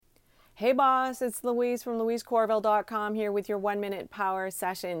Hey boss, it's Louise from louisecorville.com here with your 1 minute power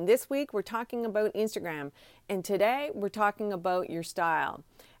session. This week we're talking about Instagram, and today we're talking about your style.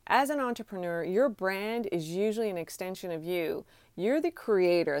 As an entrepreneur, your brand is usually an extension of you. You're the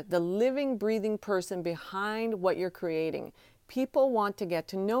creator, the living, breathing person behind what you're creating. People want to get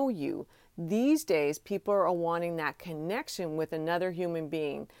to know you. These days, people are wanting that connection with another human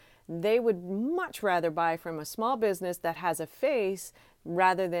being. They would much rather buy from a small business that has a face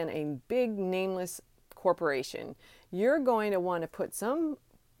rather than a big nameless corporation. You're going to want to put some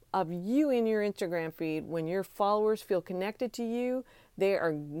of you in your Instagram feed. When your followers feel connected to you, they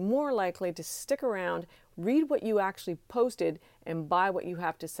are more likely to stick around, read what you actually posted, and buy what you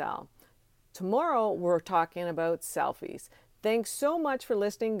have to sell. Tomorrow, we're talking about selfies. Thanks so much for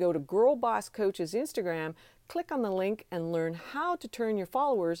listening. Go to Girl Boss Coach's Instagram, click on the link, and learn how to turn your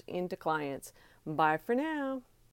followers into clients. Bye for now.